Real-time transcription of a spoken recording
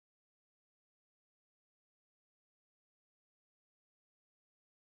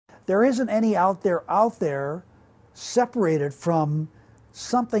there isn't any out there separated from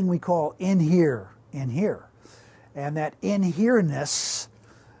something we call in here. And that in here-ness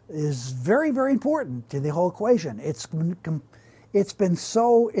is very, very important to the whole equation. It's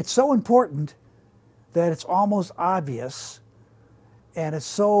so important that it's almost obvious, and it's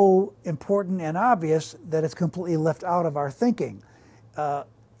so important and obvious that it's completely left out of our thinking.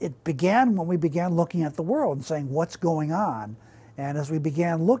 It began when we began looking at the world and saying, what's going on? And as we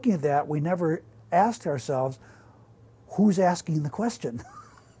began looking at that, we never asked ourselves, who's asking the question?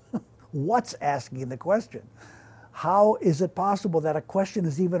 What's asking the question? How is it possible that a question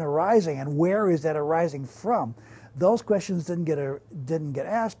is even arising, and where is that arising from? Those questions didn't get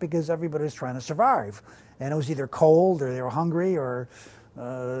asked because everybody was trying to survive, and it was either cold or they were hungry or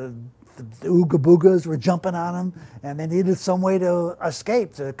the ooga boogas were jumping on them, and they needed some way to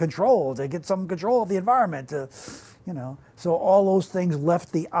escape, to get some control of the environment. So all those things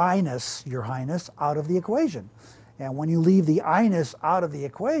left the I-ness, Your Highness, out of the equation. And when you leave the I-ness out of the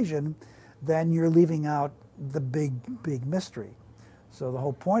equation, then you're leaving out the big mystery. So the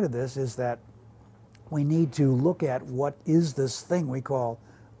whole point of this is that we need to look at what is this thing we call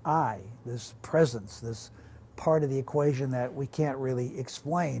I, this presence, this part of the equation that we can't really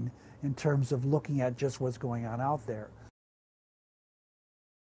explain in terms of looking at just what's going on out there.